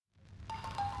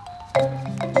Welcome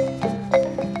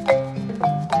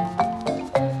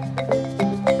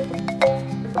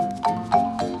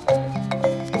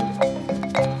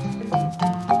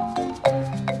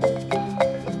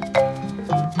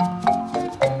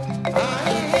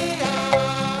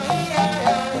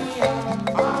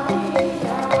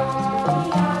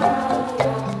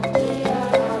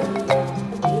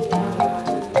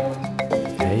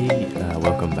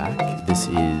back. This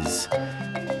is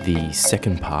the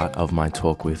second part of my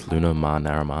talk with Luna Ma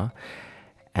Narama.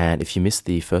 And if you missed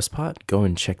the first part, go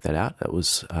and check that out. That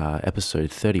was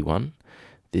episode 31.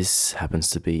 This happens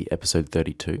to be episode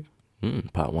 32.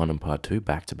 Part 1 and part 2,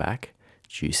 back to back.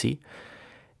 Juicy.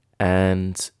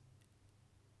 And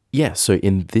yeah, so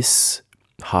in this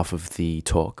half of the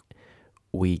talk,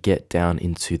 we get down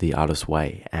into the artist's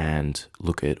way and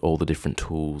look at all the different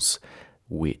tools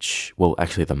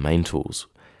actually the main tools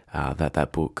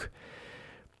that book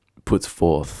puts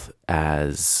forth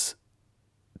as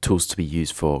tools to be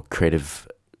used for creative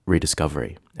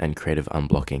rediscovery and creative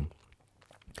unblocking.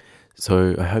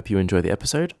 So I hope you enjoy the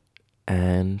episode,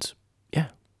 and yeah,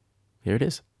 here it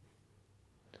is.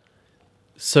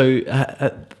 So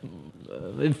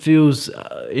it feels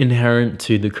inherent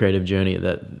to the creative journey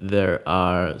that there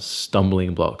are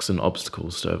stumbling blocks and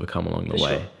obstacles to overcome along the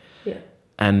way. Yeah.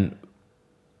 And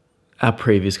our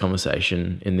previous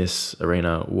conversation in this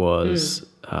arena was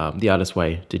the artist's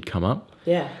way did come up.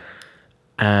 Yeah.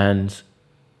 And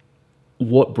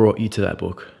what brought you to that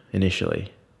book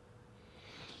initially?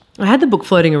 I had the book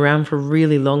floating around for a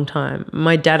really long time.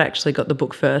 My dad actually got the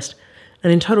book first.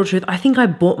 And in total truth, I think I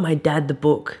bought my dad the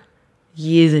book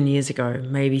years and years ago,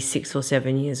 maybe 6 or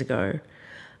 7 years ago,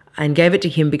 and gave it to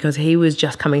him because he was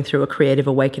just coming through a creative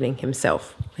awakening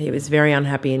himself. He was very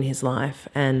unhappy in his life,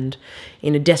 and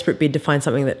in a desperate bid to find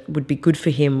something that would be good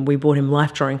for him, we bought him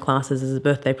life drawing classes as a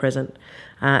birthday present.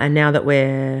 And now that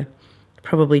we're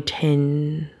probably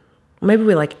 10, maybe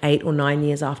we're like 8 or 9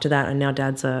 years after that, and now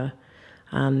Dad's a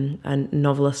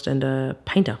novelist and a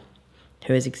painter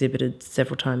who has exhibited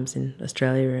several times in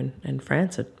Australia and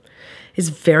France. Is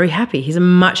very happy. He's a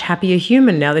much happier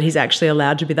human now that he's actually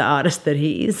allowed to be the artist that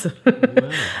he is.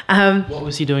 Wow. What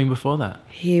was he doing before that?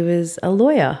 He was a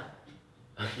lawyer.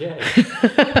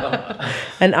 Yeah.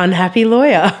 An unhappy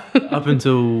lawyer. Up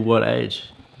until what age?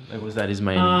 Like, was that his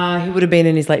main? He would have been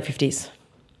in his late 50s.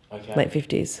 Okay. Late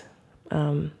 50s.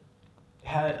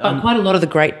 Quite a lot of the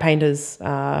great painters,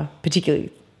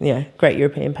 particularly great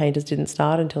European painters, didn't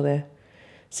start until their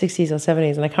 60s or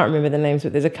 70s. And I can't remember the names,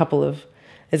 but there's a couple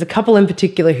in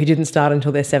particular who didn't start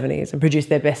until their 70s and produced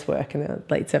their best work in their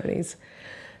late 70s.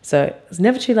 So it's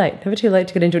never too late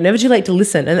to get into it, never too late to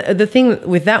listen. And the thing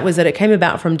with that was that it came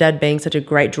about from Dad being such a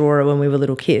great drawer when we were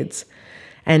little kids.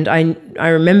 And I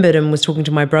remembered and was talking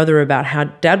to my brother about how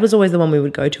Dad was always the one we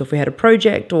would go to if we had a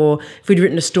project, or if we'd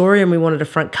written a story and we wanted a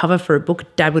front cover for a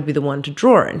book, Dad would be the one to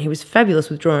draw it. And he was fabulous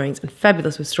with drawings and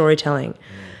fabulous with storytelling.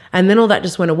 And then all that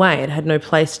just went away. It had no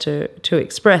place to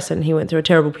express, and he went through a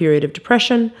terrible period of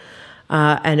depression.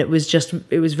 And it was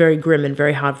very grim and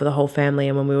very hard for the whole family.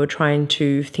 And when we were trying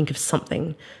to think of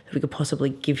something that we could possibly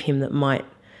give him that might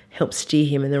help steer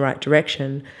him in the right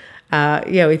direction,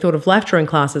 we thought of life drawing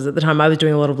classes. At the time, I was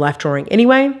doing a lot of life drawing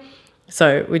anyway.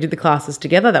 So we did the classes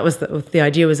together. That was the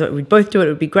idea, was that we'd both do it. It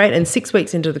would be great. And 6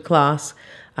 weeks into the class,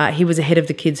 he was ahead of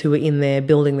the kids who were in there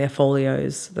building their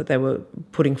folios that they were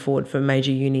putting forward for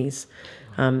major unis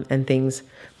and things,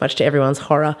 much to everyone's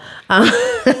horror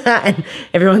and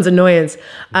everyone's annoyance.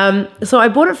 So I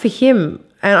bought it for him,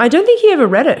 and I don't think he ever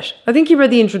read it. I think he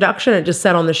read the introduction and it just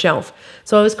sat on the shelf.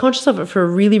 So I was conscious of it for a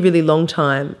really, really long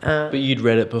time. But you'd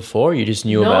read it before? You just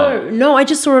knew about it? No, I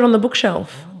just saw it on the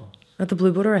bookshelf at the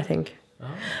Blue Buddha, I think. Oh.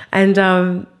 And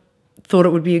thought it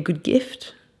would be a good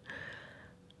gift.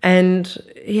 And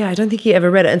I don't think he ever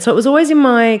read it. And so it was always in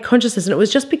my consciousness, and it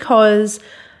was just because,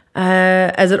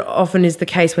 as it often is the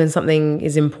case when something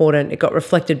is important, it got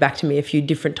reflected back to me a few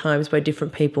different times by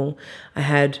different people. I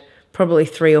had probably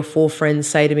 3 or 4 friends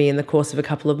say to me in the course of a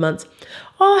couple of months,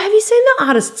 "Oh, have you seen The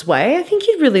Artist's Way? I think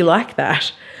you'd really like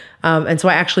that." And so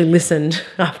I actually listened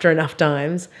after enough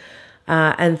times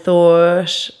and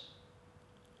thought,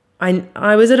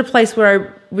 I was at a place where I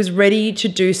was ready to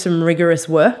do some rigorous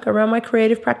work around my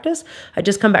creative practice. I'd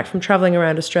just come back from traveling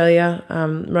around Australia,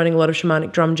 running a lot of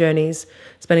shamanic drum journeys,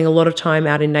 spending a lot of time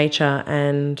out in nature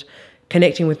and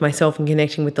connecting with myself and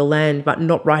connecting with the land, but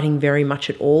not writing very much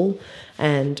at all.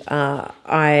 And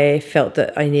I felt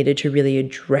that I needed to really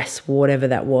address whatever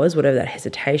that was, whatever that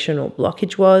hesitation or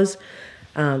blockage was.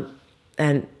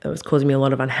 And it was causing me a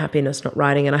lot of unhappiness not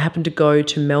writing. And I happened to go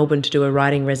to Melbourne to do a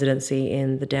writing residency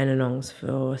in the Dandenongs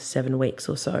for 7 weeks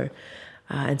or so.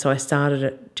 And so I started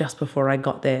it just before I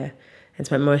got there and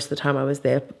spent most of the time I was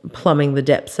there plumbing the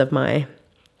depths of my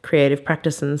creative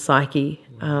practice and psyche.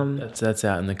 That's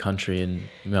out in the country in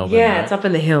Melbourne. Yeah, right? it's up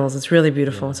in the hills. It's really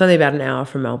beautiful. It's only about an hour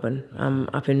from Melbourne.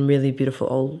 Up in really beautiful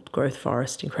old growth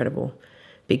forest, incredible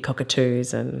big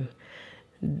cockatoos and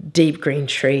deep green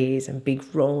trees and big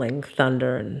rolling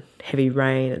thunder and heavy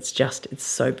rain. It's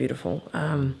so beautiful.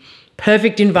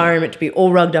 Perfect environment to be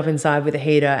all rugged up inside with a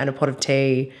heater and a pot of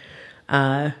tea,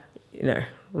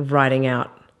 writing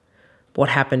out what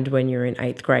happened when you're in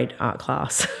 8th grade art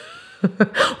class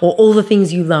or all the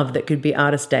things you love that could be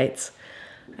artist dates.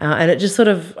 And it just sort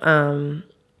of,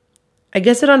 I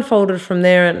guess it unfolded from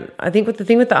there. And I think the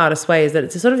thing with the Artist's Way is that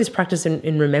it's sort of this practice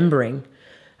in remembering,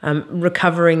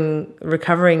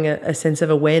 recovering a sense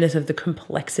of awareness of the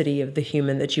complexity of the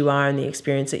human that you are and the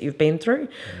experience that you've been through.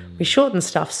 We shorten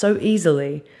stuff so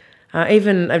easily.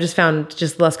 Even I've just found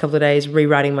the last couple of days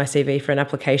rewriting my CV for an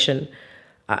application,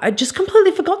 I'd just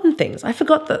completely forgotten things. I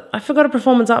forgot a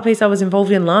performance art piece I was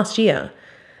involved in last year.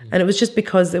 And it was just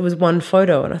because there was one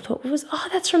photo and I thought,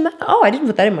 that's from that. Oh, I didn't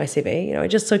put that in my CV. I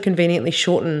just so conveniently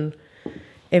shorten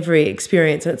every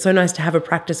experience. And it's so nice to have a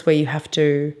practice where you have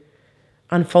to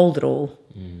unfold it all.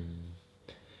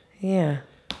 Yeah.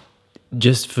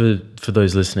 Just for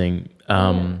those listening,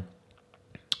 I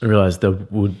realise there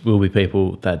will be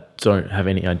people that don't have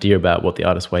any idea about what the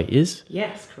Artist's Way is.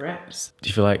 Yes, correct. Do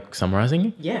you feel like summarising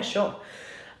it? Yeah, sure.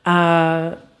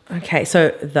 Okay, so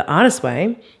the Artist's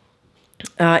Way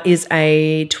is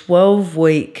a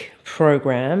 12-week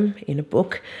program in a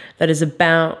book that is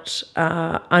about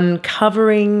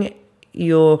uncovering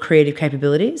your creative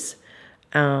capabilities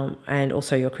and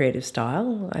also your creative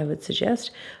style, I would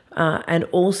suggest, and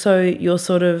also your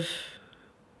sort of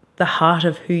the heart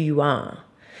of who you are.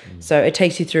 So it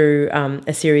takes you through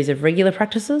a series of regular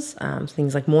practices,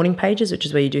 things like morning pages, which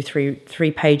is where you do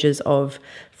three pages of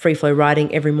free flow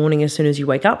writing every morning as soon as you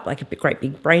wake up, like a great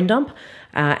big brain dump.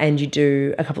 And you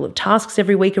do a couple of tasks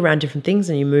every week around different things,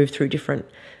 and you move through different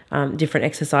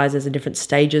exercises and different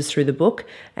stages through the book.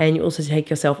 And you also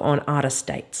take yourself on artist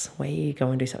dates where you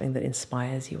go and do something that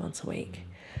inspires you once a week.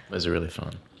 Those are really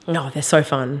fun. Oh, they're so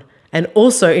fun. And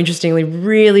also, interestingly,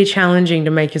 really challenging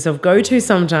to make yourself go to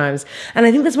sometimes. And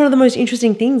I think that's one of the most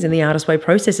interesting things in the Artist's Way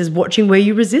process is watching where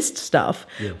you resist stuff.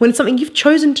 Yeah. When it's something you've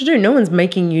chosen to do, no one's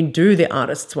making you do the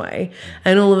Artist's Way.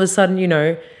 And all of a sudden,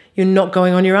 you're not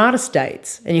going on your artist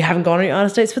dates and you haven't gone on your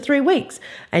artist dates for 3 weeks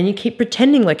and you keep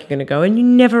pretending like you're going to go and you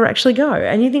never actually go.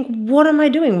 And you think, what am I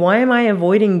doing? Why am I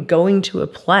avoiding going to a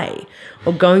play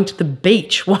or going to the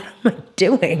beach? What am I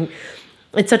doing?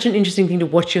 It's such an interesting thing to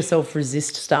watch yourself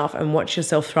resist stuff and watch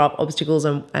yourself throw up obstacles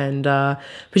and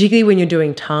particularly when you're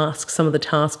doing tasks, some of the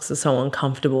tasks are so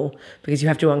uncomfortable because you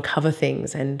have to uncover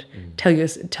things and tell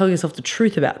yourself the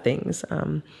truth about things.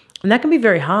 And that can be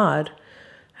very hard.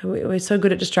 We're so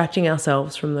good at distracting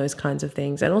ourselves from those kinds of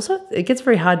things. And also it gets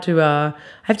very hard to, I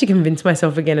have to convince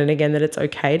myself again and again that it's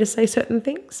okay to say certain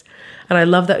things. And I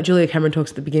love that Julia Cameron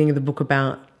talks at the beginning of the book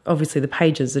about, obviously the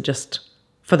pages are just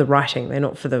for the writing. They're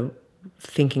not for the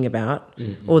thinking about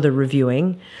or the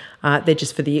reviewing. They're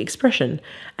just for the expression.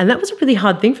 And that was a really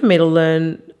hard thing for me to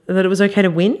learn, that it was okay to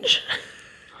whinge,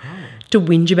 to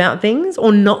whinge about things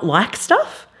or not like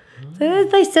stuff. So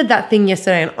they said that thing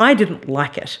yesterday and I didn't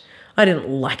like it. I didn't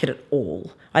like it at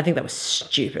all. I think that was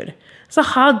stupid. It's a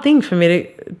hard thing for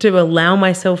me to allow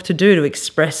myself to do, to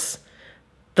express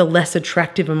the less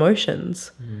attractive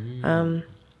emotions. Why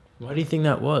do you think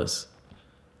that was?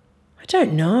 I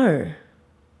don't know.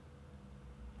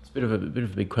 It's a bit of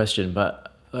a big question,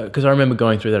 but because I remember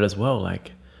going through that as well.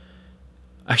 Like,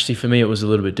 actually, for me, it was a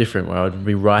little bit different, where I would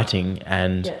be writing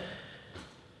and.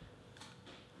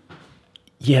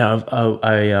 Yeah,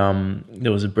 I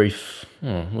there was a brief,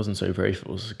 it wasn't so brief, it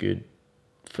was a good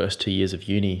first 2 years of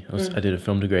uni. I did a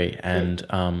film degree and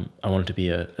I wanted to be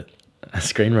a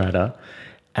screenwriter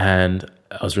and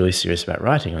I was really serious about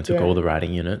writing. I took all the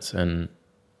writing units and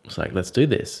was like, let's do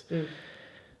this.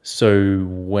 So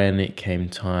when it came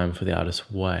time for the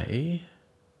Artist's Way,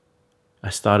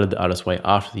 I started the Artist's Way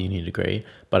after the uni degree,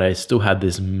 but I still had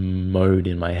this mode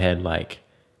in my head, like,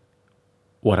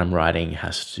 what I'm writing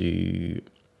has to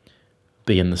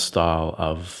be in the style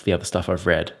of the other stuff I've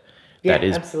read. That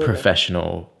is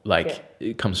professional, like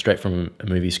it comes straight from a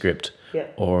movie script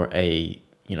or a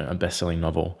best-selling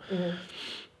novel.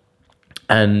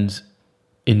 And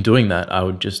in doing that, I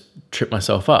would just trip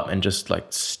myself up and just like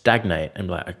stagnate and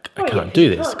be like, I can't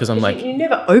do this because I'm like... You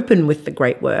never open with the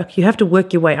great work. You have to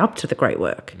work your way up to the great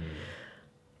work.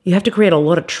 You have to create a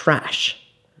lot of trash,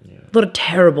 a lot of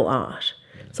terrible art.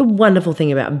 It's a wonderful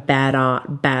thing about bad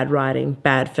art, bad writing,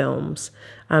 bad films.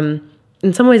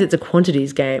 in some ways it's a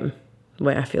quantities game, the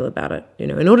way I feel about it. You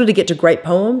know, in order to get to great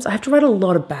poems, I have to write a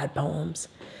lot of bad poems.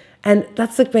 And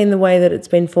that's been the way that it's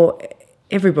been for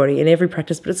everybody in every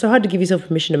practice. But it's so hard to give yourself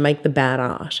permission to make the bad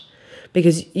art,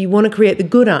 because you want to create the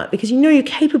good art, because you know you're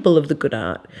capable of the good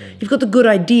art. You've got the good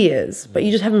ideas, but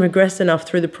you just haven't progressed enough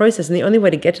through the process. And the only way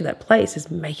to get to that place is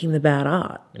making the bad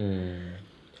art.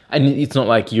 And it's not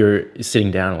like you're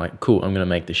sitting down like, cool, I'm going to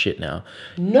make the shit now.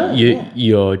 No.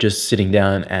 You're just sitting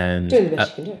down and... Doing the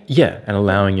best you can do. Yeah, and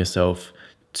allowing yourself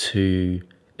to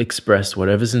express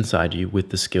whatever's inside you with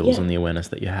the skills and the awareness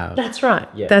that you have. That's right.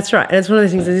 Yeah. That's right. And it's one of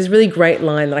those things, there's this really great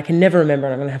line that I can never remember,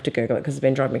 and I'm going to have to Google it because it's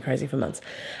been driving me crazy for months.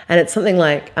 And it's something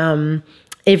like,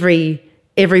 every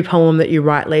poem that you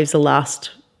write leaves the last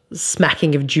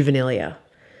smacking of juvenilia.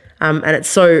 And it's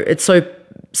so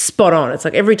spot on. It's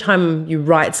like every time you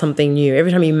write something new,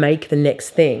 every time you make the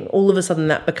next thing, all of a sudden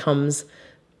that becomes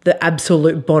the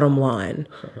absolute bottom line.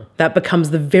 That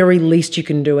becomes the very least you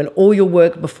can do, and all your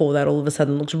work before that all of a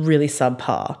sudden looks really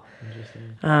subpar.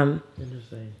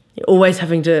 Interesting. You're always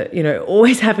having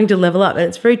to level up, and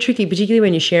it's very tricky, particularly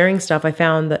when you're sharing stuff. I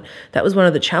found that was one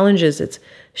of the challenges. It's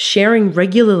sharing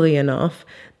regularly enough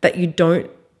that you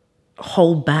don't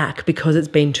hold back because it's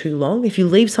been too long. If you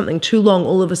leave something too long,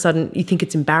 all of a sudden you think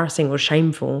it's embarrassing or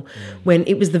shameful when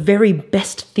it was the very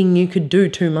best thing you could do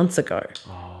 2 months ago,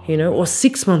 or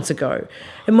 6 months ago.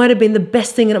 It might have been the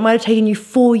best thing, and it might have taken you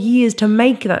 4 years to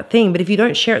make that thing. But if you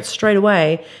don't share it straight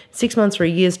away, 6 months or a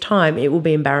year's time, it will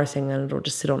be embarrassing and it'll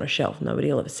just sit on a shelf.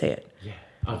 Nobody will ever see it. Yeah,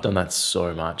 I've done that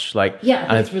so much. I think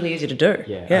it's really easy to do.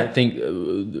 I think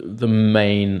the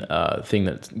main thing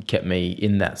that kept me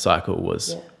in that cycle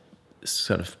was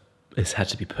it had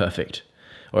to be perfect,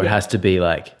 or it has to be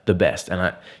like the best. And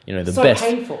the so best.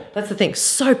 Painful. That's the thing.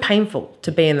 So painful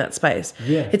to be in that space.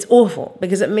 Yeah. It's awful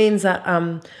because it means that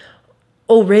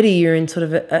already you're in sort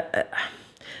of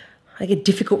a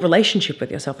difficult relationship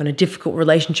with yourself and a difficult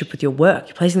relationship with your work.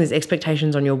 You're placing these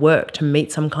expectations on your work to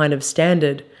meet some kind of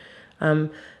standard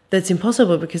that's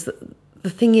impossible, because the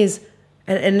thing is,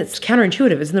 and it's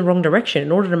counterintuitive, it's in the wrong direction.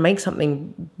 In order to make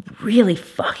something really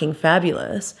fucking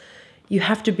fabulous, you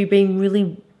have to be being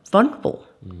really vulnerable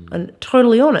and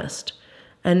totally honest,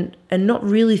 and not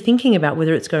really thinking about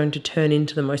whether it's going to turn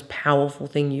into the most powerful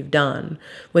thing you've done,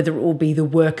 whether it will be the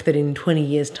work that in 20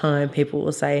 years' time people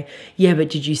will say, yeah, but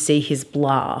did you see his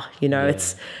blah?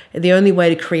 It's the only way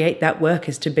to create that work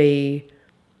is to be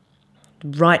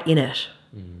right in it.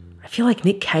 I feel like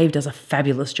Nick Cave does a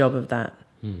fabulous job of that.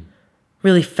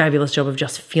 Really fabulous job of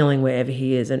just feeling wherever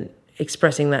he is and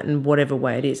expressing that in whatever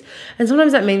way it is. And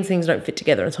sometimes that means things don't fit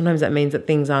together, and sometimes that means that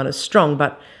things aren't as strong.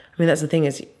 But I mean, that's the thing,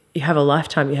 is you have a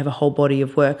lifetime, you have a whole body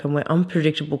of work, and we're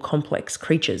unpredictable, complex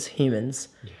creatures, humans.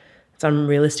 It's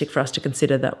unrealistic for us to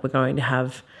consider that we're going to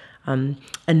have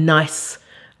a nice,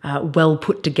 well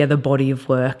put together body of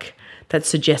work that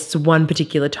suggests one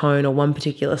particular tone or one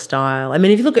particular style. I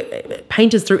mean, if you look at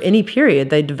painters through any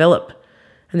period, they develop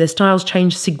and their styles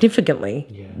change significantly,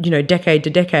 decade to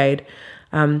decade.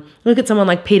 Look at someone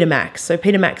like Peter Max. So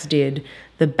Peter Max did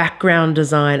the background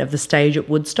design of the stage at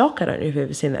Woodstock. I don't know if you've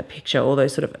ever seen that picture, all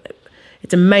those sort of,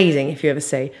 it's amazing if you ever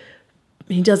see.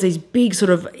 He does these big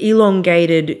sort of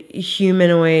elongated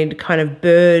humanoid kind of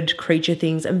bird creature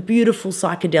things and beautiful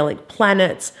psychedelic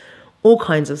planets, all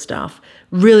kinds of stuff.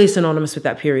 Really synonymous with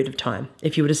that period of time.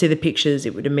 If you were to see the pictures,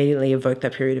 it would immediately evoke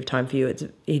that period of time for you.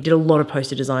 He did a lot of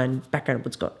poster design, background at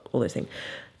Woodstock, all those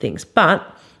things.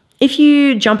 But if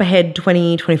you jump ahead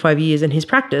 20, 25 years in his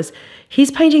practice, he's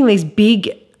painting these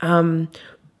big,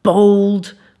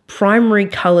 bold, primary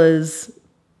colours,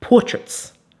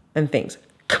 portraits and things.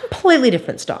 Completely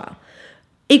different style.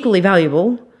 Equally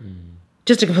valuable,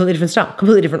 just a completely different style,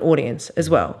 completely different audience as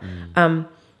well.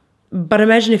 But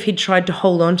imagine if he'd tried to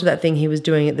hold on to that thing he was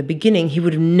doing at the beginning, he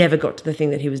would have never got to the thing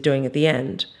that he was doing at the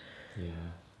end.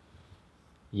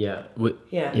 Yeah.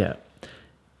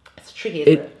 It's tricky,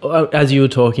 isn't it? As you were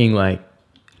talking, like,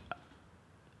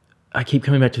 I keep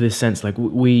coming back to this sense, like,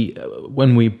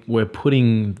 when we're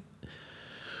putting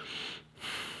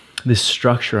this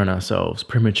structure on ourselves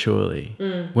prematurely,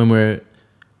 when we're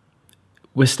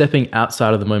stepping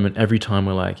outside of the moment every time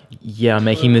we're like, yeah, I'm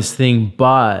making this thing,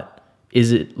 but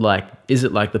is it like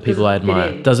the people I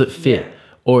admire? Does it fit? Yeah.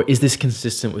 Or is this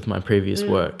consistent with my previous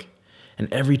work? And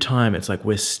every time it's like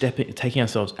we're taking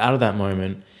ourselves out of that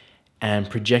moment and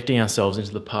projecting ourselves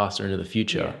into the past or into the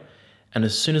future. Yeah. And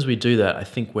as soon as we do that, I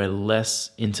think we're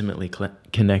less intimately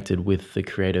connected with the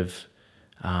creative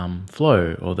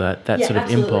flow or that Yeah, sort of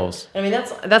absolutely. impulse. I mean,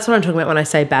 that's what I'm talking about when I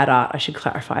say bad art. I should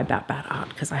clarify about bad art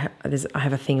because I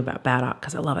have a thing about bad art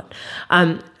because I love it.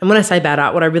 And when I say bad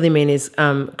art, what I really mean is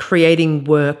creating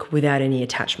work without any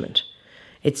attachment.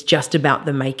 It's just about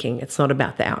the making. It's not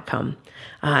about the outcome.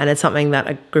 And it's something that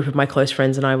a group of my close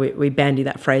friends and I, we bandy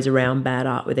that phrase around bad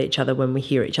art with each other when we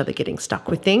hear each other getting stuck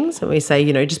with things. And we say,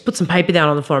 just put some paper down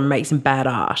on the floor and make some bad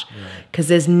art. Because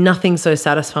there's nothing so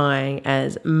satisfying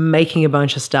as making a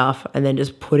bunch of stuff and then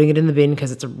just putting it in the bin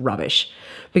because it's rubbish.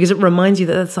 Because it reminds you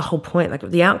that that's the whole point. Like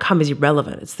the outcome is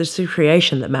irrelevant. It's the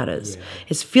creation that matters. Yeah.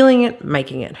 It's feeling it,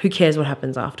 making it. Who cares what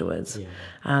happens afterwards?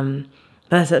 Yeah.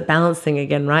 But that's that balance thing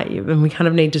again, right? And we kind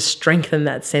of need to strengthen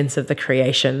that sense of the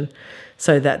creation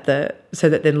so that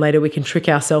then later we can trick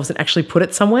ourselves and actually put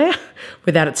it somewhere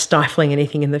without it stifling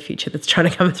anything in the future that's trying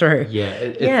to come through. Yeah,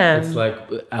 it's like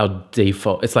our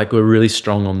default. It's like we're really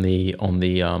strong on the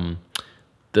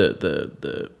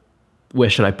where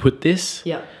should I put this?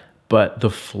 Yeah. But the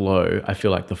flow, I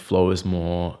feel like the flow is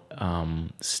more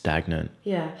stagnant.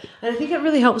 Yeah. And I think it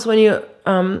really helps when you're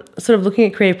sort of looking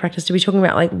at creative practice to be talking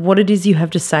about like what it is you have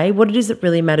to say, what it is that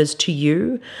really matters to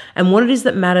you, and what it is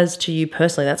that matters to you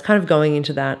personally. That's kind of going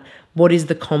into that. What is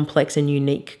the complex and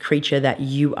unique creature that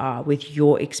you are with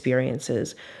your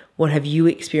experiences? What have you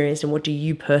experienced and what do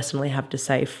you personally have to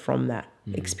say from that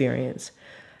experience?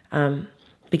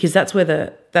 Because that's where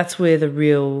the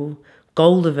real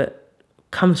gold of it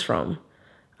comes from.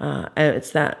 And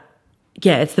it's the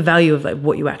value of like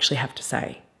what you actually have to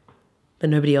say that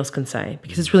nobody else can say,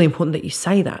 because it's really important that you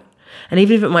say that. And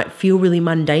even if it might feel really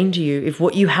mundane to you, if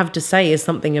what you have to say is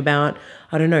something about,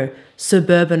 I don't know,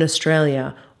 suburban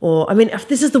Australia, or, I mean, if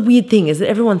this is the weird thing, is that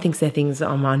everyone thinks their things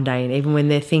are mundane, even when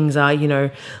their things are,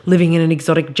 living in an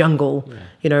exotic jungle,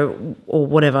 or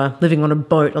whatever, living on a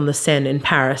boat on the Seine in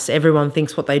Paris. Everyone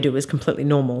thinks what they do is completely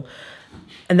normal.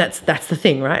 And that's the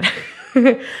thing, right?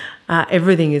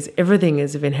 Everything is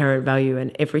of inherent value,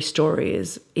 and every story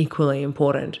is equally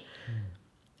important,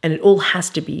 and it all has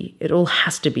to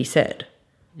be said.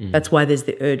 That's why there's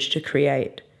the urge to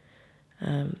create.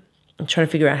 I'm trying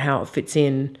to figure out how it fits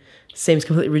in. Seems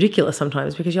completely ridiculous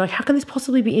sometimes because you're like, how can this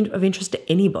possibly be of interest to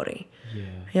anybody? Yeah.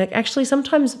 You're like, actually,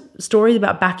 sometimes stories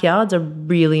about backyards are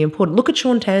really important. Look at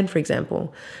Sean Tan, for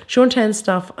example. Sean Tan's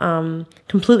stuff,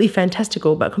 completely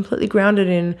fantastical, but completely grounded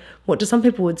in what to some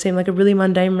people would seem like a really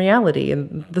mundane reality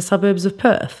in the suburbs of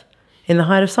Perth in the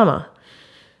height of summer.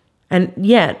 And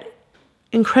yet,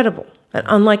 incredible and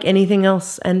unlike anything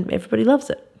else, and everybody loves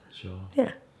it. Sure.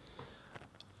 Yeah.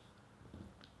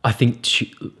 I think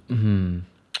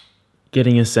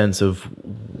getting a sense of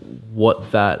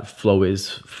what that flow is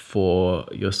for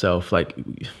yourself. Like,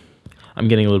 I'm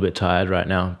getting a little bit tired right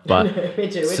now, but me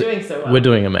too. We're doing so well. We're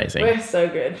doing amazing. We're so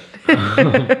good.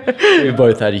 We've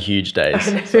both had huge days.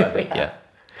 So I think,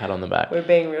 pat on the back. We're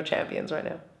being real champions right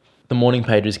now. The morning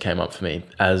pages came up for me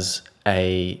as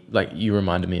you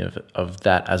reminded me of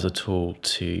that as a tool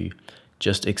to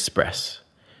just express,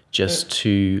 just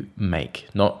to make,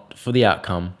 not for the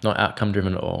outcome, not outcome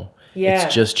driven at all. Yeah.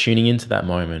 It's just tuning into that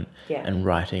moment and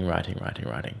writing.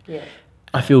 Yeah.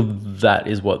 I feel that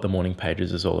is what the morning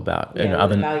pages is all about. Yeah,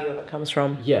 and the value of it comes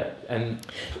from. Yeah. And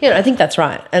I think that's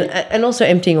right. And also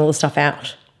emptying all the stuff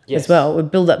out as well. We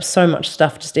build up so much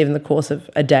stuff just even the course of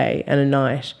a day and a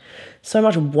night. So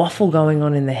much waffle going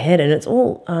on in the head, and it's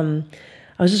all I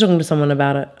was just talking to someone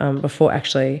about it before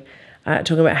actually,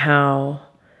 talking about how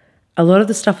a lot of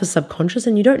the stuff is subconscious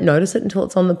and you don't notice it until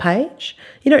it's on the page.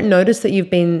 You don't notice that you've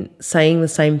been saying the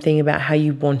same thing about how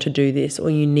you want to do this or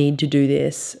you need to do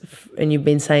this, and you've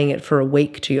been saying it for a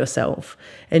week to yourself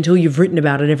until you've written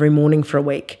about it every morning for a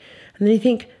week. And then you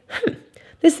think,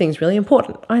 this thing's really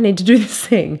important. I need to do this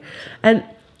thing. And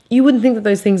you wouldn't think that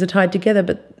those things are tied together,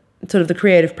 but sort of the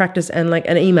creative practice and like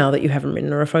an email that you haven't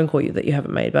written or a phone call that you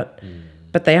haven't made, but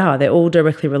they are. They're all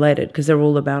directly related because they're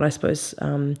all about, I suppose,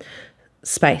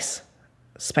 space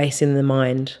in the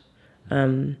mind,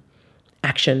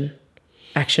 action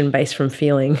based from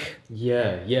feeling.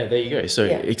 Yeah, there you go. So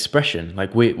expression,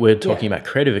 like we're talking about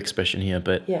creative expression here,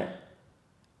 but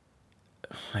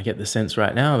I get the sense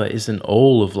right now that isn't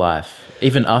all of life.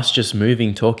 Even us just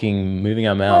moving, talking, moving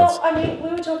our mouths. Well, I mean, we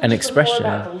were talking an expression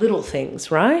about the little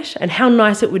things, right? And how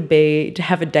nice it would be to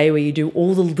have a day where you do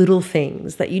all the little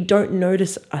things that you don't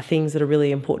notice are things that are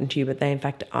really important to you, but they in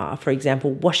fact are. For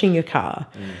example, washing your car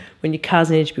when your cars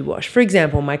need to be washed. For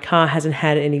example, my car hasn't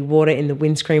had any water in the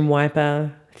windscreen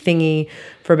wiper thingy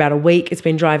for about a week. It's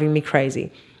been driving me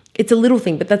crazy. It's a little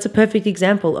thing, but that's a perfect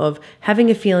example of having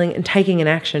a feeling and taking an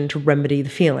action to remedy the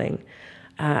feeling.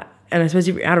 And I suppose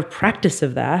if you're out of practice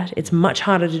of that, it's much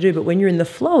harder to do. But when you're in the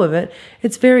flow of it,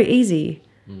 it's very easy.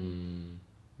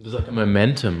 There's like a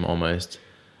momentum almost.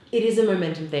 It is a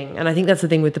momentum thing. And I think that's the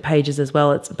thing with the pages as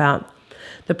well. It's about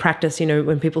the practice,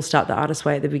 when people start the Artist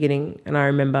Way at the beginning, and I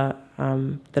remember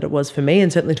that it was for me,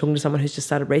 and certainly talking to someone who's just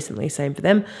started recently, same for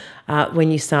them,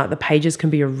 when you start, the pages can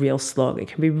be a real slog. It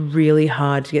can be really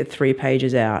hard to get 3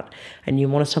 pages out, and you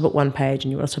want to stop at 1 page,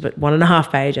 and you want to stop at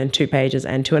 1.5 page, and 2 pages,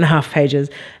 and 2.5 pages.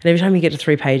 And every time you get to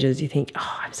 3 pages, you think,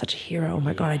 oh, I'm such a hero. Oh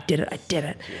my God, I did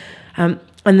it.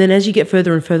 And then as you get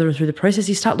further and further through the process,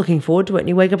 you start looking forward to it, and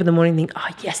you wake up in the morning and think, oh,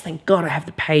 yes, thank God I have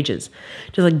the pages.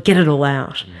 Just like get it all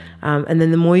out. And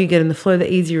then the more you get in the flow,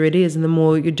 the easier it is, and the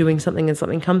more you're doing something and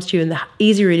something comes to you, and the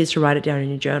easier it is to write it down in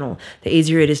your journal, the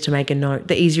easier it is to make a note,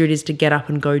 the easier it is to get up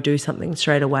and go do something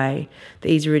straight away,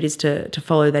 the easier it is to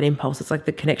follow that impulse. It's like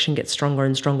the connection gets stronger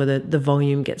and stronger, the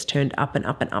volume gets turned up and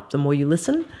up and up the more you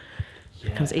listen. It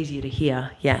becomes easier to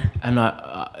hear, And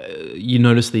you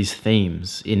notice these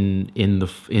themes in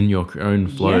your own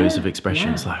flows of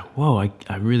expressions. Like, whoa,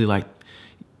 I really like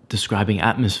describing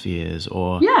atmospheres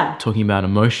or talking about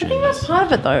emotions. I think that's part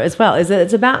of it though as well, is that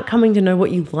it's about coming to know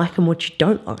what you like and what you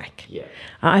don't like.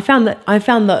 I found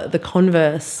the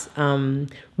converse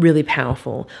really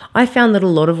powerful. I found that a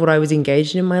lot of what I was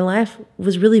engaged in my life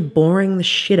was really boring the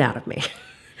shit out of me.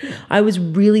 I was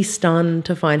really stunned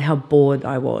to find how bored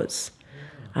I was.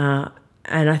 And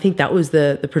I think that was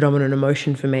the predominant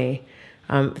emotion for me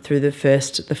through the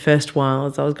first while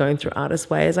as I was going through Artist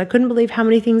Way, is I couldn't believe how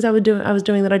many things I was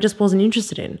doing that I just wasn't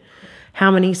interested in.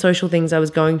 How many social things I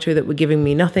was going to that were giving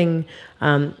me nothing.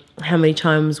 How many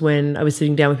times when I was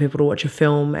sitting down with people to watch a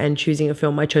film and choosing a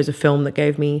film, I chose a film that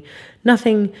gave me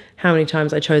nothing. How many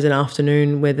times I chose an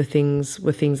afternoon where the things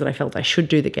were things that I felt I should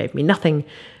do that gave me nothing.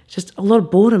 Just a lot of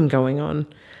boredom going on.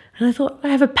 And I thought, I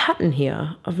have a pattern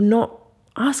here of not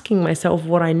asking myself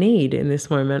what I need in this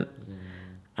moment.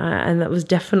 And that was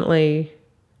definitely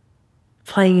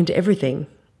playing into everything.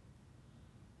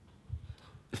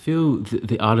 I feel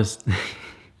the artist...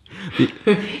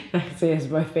 I see us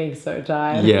both being so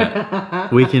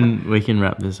tired. we can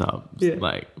wrap this up.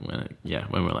 Like when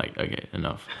we're like, okay,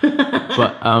 enough.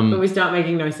 But we start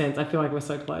making no sense. I feel like we're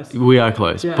so close. We are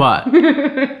close, but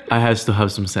I still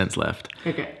have some sense left.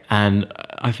 Okay. And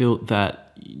I feel that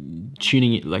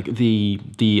tuning it, like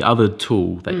the other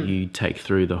tool that you take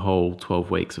through the whole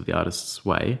 12 weeks of the Artist's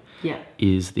Way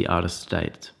is the Artist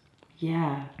State.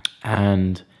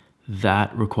 And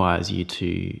that requires you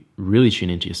to really tune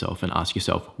into yourself and ask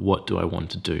yourself, what do I want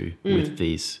to do with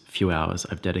these few hours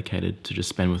I've dedicated to just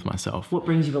spend with myself? What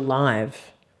brings you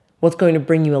alive? What's going to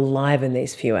bring you alive in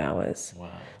these few hours? Wow.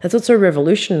 That's what's so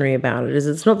revolutionary about it, is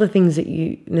it's not the things that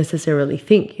you necessarily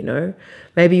think,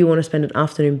 Maybe you want to spend an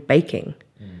afternoon baking.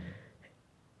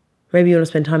 Maybe you want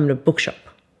to spend time in a bookshop.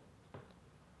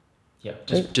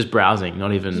 Just browsing,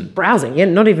 not even... Just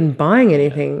browsing, not even buying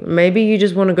anything. Maybe you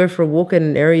just want to go for a walk in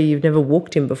an area you've never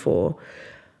walked in before.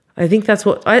 I think that's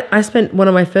what... I spent one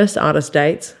of my first artist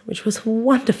dates, which was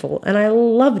wonderful, and I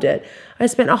loved it. I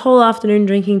spent a whole afternoon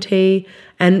drinking tea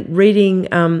and reading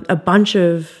a bunch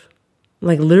of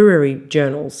literary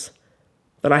journals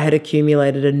that I had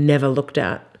accumulated and never looked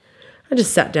at. I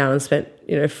just sat down and spent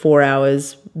 4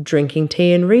 hours drinking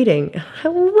tea and reading. I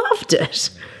loved it.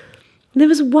 And it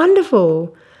was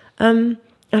wonderful. And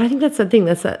I think that's the thing,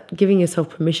 that's that giving yourself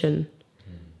permission.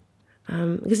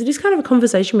 Because it is kind of a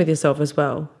conversation with yourself as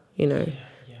well,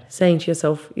 saying to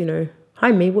yourself,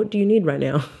 hi, me, what do you need right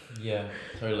now? Yeah,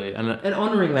 totally. And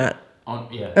honouring that.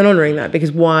 And honouring that,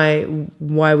 because why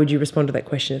would you respond to that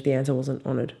question if the answer wasn't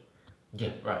honoured?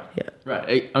 Yeah, right. Yeah.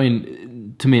 Right. I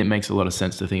mean, to me, it makes a lot of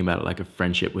sense to think about it like a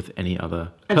friendship with any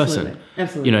other person.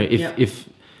 Absolutely. If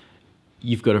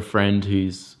you've got a friend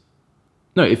who's...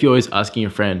 No, if you're always asking your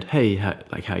friend, hey, how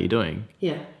are you doing?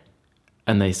 Yeah.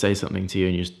 And they say something to you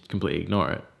and you just completely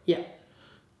ignore it. Yeah.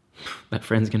 That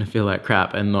friend's going to feel like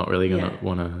crap and not really going to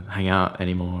want to hang out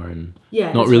anymore and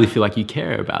not really feel like you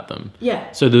care about them.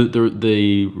 Yeah. So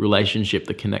the relationship,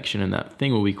 the connection and that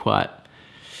thing will be quite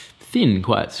thin,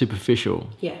 quite superficial.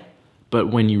 Yeah. But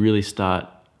when you really start,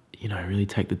 really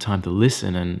take the time to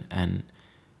listen and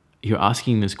you're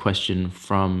asking this question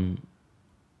from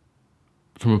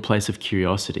a place of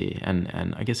curiosity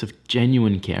and I guess of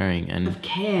genuine caring and of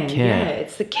care. Yeah,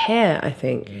 it's the care, I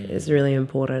think, is really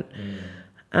important.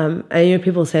 And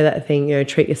people say that thing,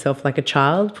 treat yourself like a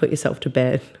child, put yourself to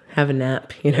bed, have a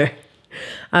nap,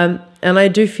 and I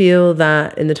do feel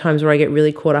that in the times where I get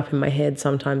really caught up in my head,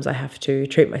 sometimes I have to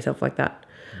treat myself like that.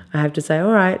 I have to say,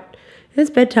 all right, it's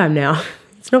bedtime now.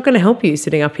 It's not going to help you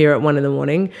sitting up here at 1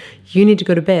 a.m. You need to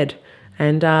go to bed.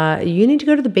 And you need to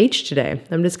go to the beach today.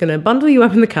 I'm just going to bundle you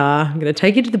up in the car. I'm going to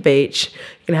take you to the beach.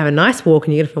 You're going to have a nice walk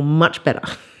and you're going to feel much better.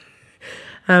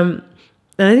 And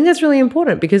I think that's really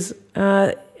important because,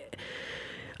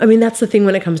 that's the thing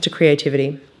when it comes to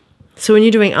creativity. So when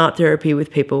you're doing art therapy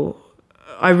with people,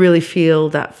 I really feel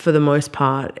that for the most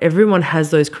part, everyone has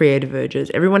those creative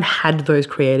urges. Everyone had those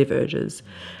creative urges.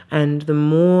 And the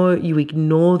more you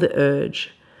ignore the urge,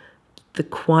 the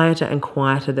quieter and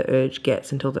quieter the urge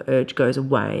gets until the urge goes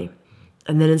away.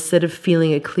 And then instead of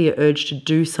feeling a clear urge to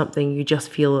do something, you just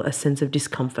feel a sense of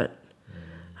discomfort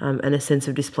and a sense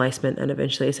of displacement and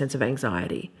eventually a sense of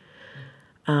anxiety.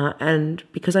 And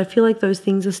because I feel like those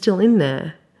things are still in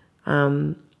there.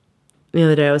 The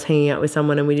other day I was hanging out with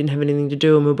someone and we didn't have anything to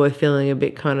do and we were both feeling a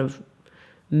bit kind of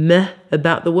meh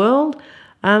about the world.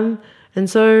 And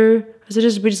so I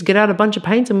said, we just get out a bunch of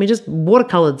paints and we just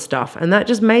watercoloured stuff, and that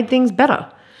just made things better.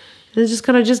 And just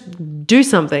kind of just do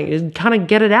something and kind of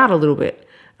get it out a little bit.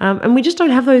 And we just don't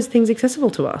have those things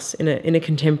accessible to us in a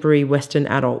contemporary Western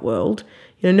adult world.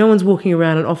 No one's walking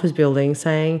around an office building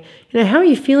saying, how are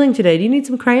you feeling today? Do you need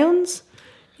some crayons?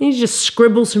 You need to just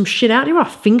scribble some shit out. You want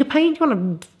to finger paint? You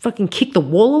want to fucking kick the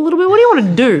wall a little bit? What do you want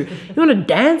to do? You want to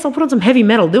dance? I'll put on some heavy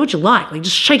metal. Do what you like.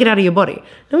 Just shake it out of your body.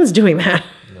 No one's doing that.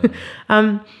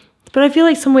 No. But I feel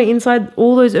like somewhere inside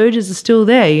all those urges are still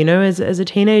there. As a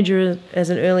teenager, as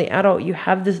an early adult, you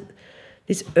have this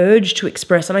urge to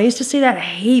express. And I used to see that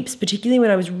heaps, particularly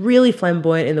when I was really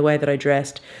flamboyant in the way that I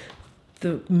dressed.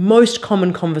 The most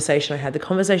common conversation I had, the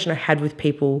conversation I had with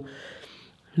people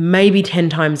maybe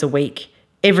 10 times a week,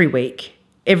 every week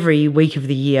of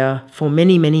the year for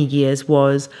many, many years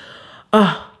was,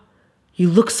 oh, you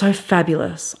look so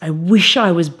fabulous. I wish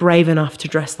I was brave enough to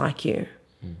dress like you.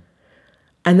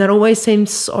 And that always seemed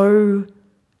so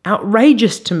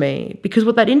outrageous to me, because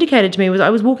what that indicated to me was I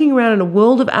was walking around in a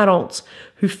world of adults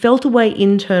who felt a way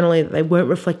internally that they weren't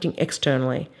reflecting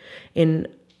externally to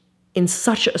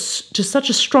such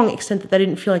a strong extent that they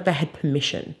didn't feel like they had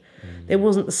permission. There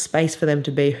wasn't the space for them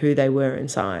to be who they were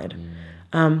inside.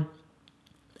 And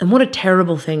what a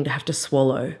terrible thing to have to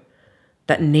swallow,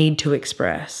 that need to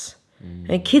express.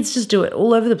 And kids just do it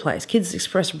all over the place. Kids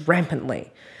express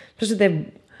rampantly, just with their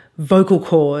vocal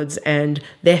cords and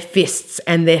their fists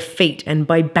and their feet, and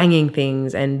by banging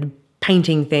things and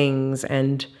painting things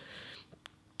and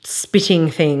spitting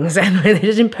things, and they're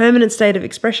just in permanent state of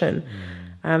expression.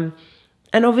 And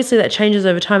obviously that changes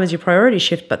over time as your priorities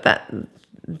shift, but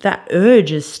that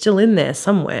urge is still in there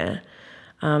somewhere.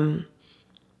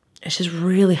 It's just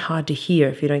really hard to hear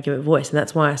if you don't give it voice. And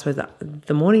that's why I suppose that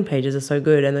the morning pages are so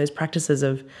good, and those practices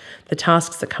of the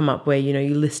tasks that come up where,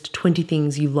 you list 20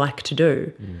 things you like to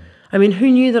do. I mean,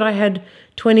 who knew that I had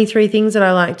 23 things that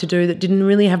I like to do that didn't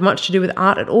really have much to do with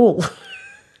art at all?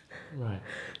 Right.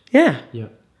 Yeah. Yeah.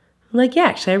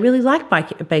 Actually, I really like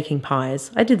baking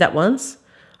pies. I did that once.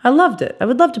 I loved it. I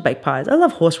would love to bake pies. I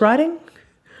love horse riding.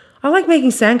 I like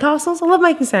making sandcastles. I love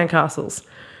making sandcastles.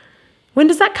 When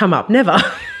does that come up? Never.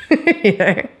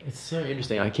 It's so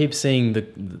interesting. I keep seeing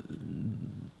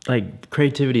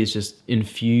creativity is just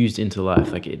infused into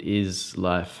life. Like, it is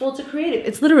life. Well,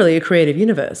 it's literally a creative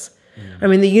universe. I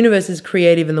mean, the universe is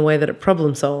creative in the way that it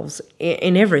problem solves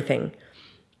in everything,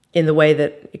 in the way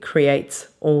that it creates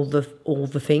all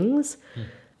the things.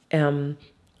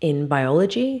 In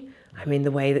biology, I mean,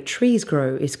 the way that trees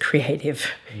grow is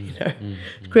creative.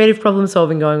 Creative problem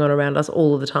solving going on around us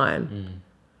all of the time.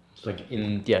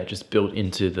 It's just built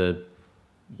into the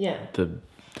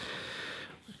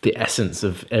essence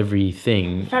of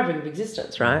everything. Fabric of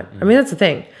existence, right? I mean, that's the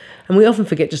thing. And we often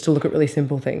forget just to look at really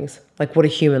simple things, like what a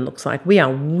human looks like. We are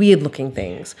weird-looking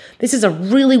things. This is a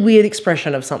really weird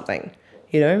expression of something,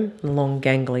 long,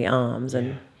 gangly arms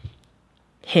and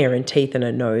hair and teeth and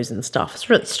a nose and stuff. It's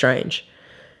really strange.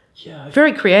 Yeah.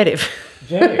 Very creative.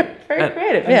 Very. Very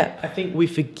creative, yeah. I think we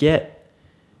forget,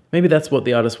 maybe that's what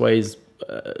the artist way is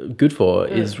good for,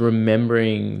 is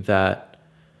remembering that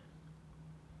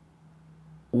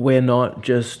we're not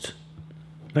just,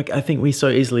 I think we so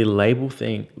easily label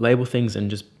things and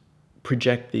just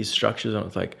project these structures on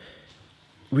it.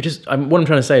 What I'm trying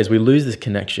to say is we lose this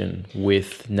connection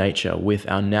with nature, with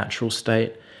our natural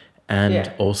state, and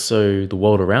also the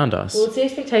world around us. Well, it's the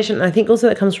expectation. And I think also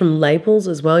that comes from labels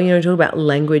as well. Talk about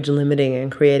language limiting and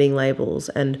creating labels.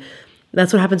 And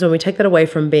that's what happens when we take that away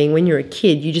from being, when you're a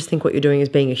kid, you just think what you're doing is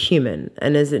being a human.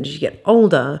 And as you get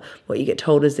older, what you get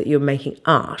told is that you're making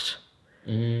art.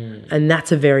 And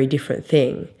that's a very different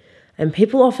thing. And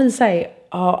people often say,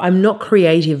 oh, I'm not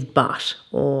creative but,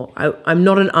 or I'm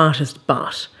not an artist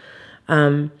but,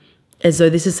 as though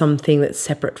this is something that's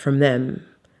separate from them.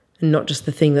 and not just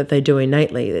the thing that they do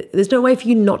innately. There's no way for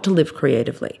you not to live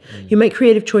creatively. You make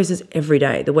creative choices every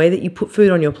day. The way that you put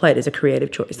food on your plate is a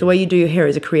creative choice. The way you do your hair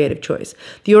is a creative choice.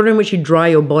 The order in which you dry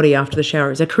your body after the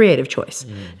shower is a creative choice.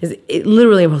 It's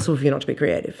literally impossible for you not to be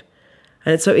creative.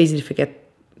 And it's so easy to forget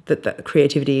that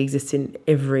creativity exists in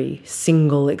every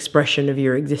single expression of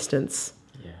your existence.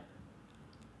 Yeah.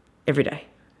 Every day.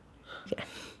 Yeah.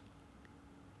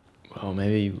 Well,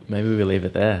 maybe we leave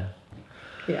it there.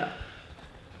 Yeah.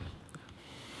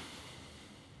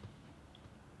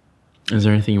 Is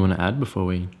there anything you want to add before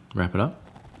we wrap it up?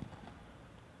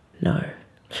 No.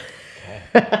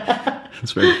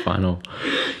 It's very final.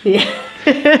 Yeah.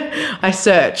 I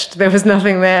searched. There was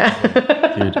nothing there.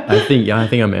 Good. I think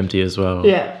I'm empty as well.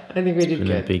 Yeah, I think we It's did been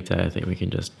a good. big day. I think we can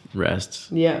just rest,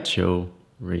 Yeah. chill,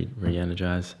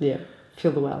 re-energize. Yeah.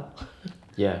 Feel the well.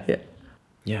 Yeah. Yeah.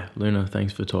 Yeah, Luna,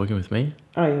 thanks for talking with me.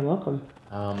 Oh, you're welcome.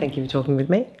 Thank you for talking with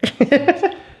me.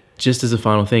 Just as a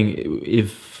final thing,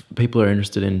 if people are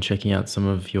interested in checking out some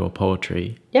of your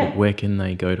poetry, Yeah. where can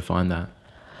they go to find that?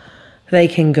 They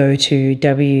can go to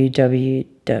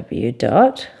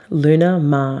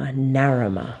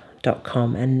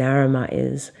www.lunamarnarama.com, and Narama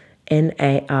is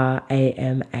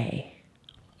Narama.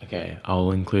 Okay,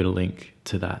 I'll include a link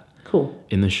to that Cool.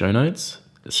 in the show notes,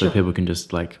 so Sure. people can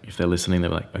just, like, if they're listening, they're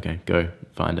like, okay, go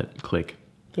find it, click,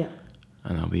 Yeah.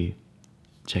 and I'll be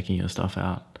checking your stuff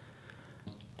out.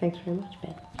 Thanks very much,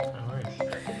 Ben.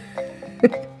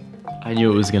 I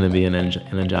knew it was going to be an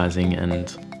energizing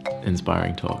and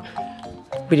inspiring talk.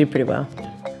 We did pretty well.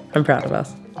 I'm proud of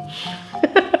us.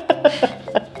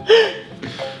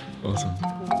 Awesome.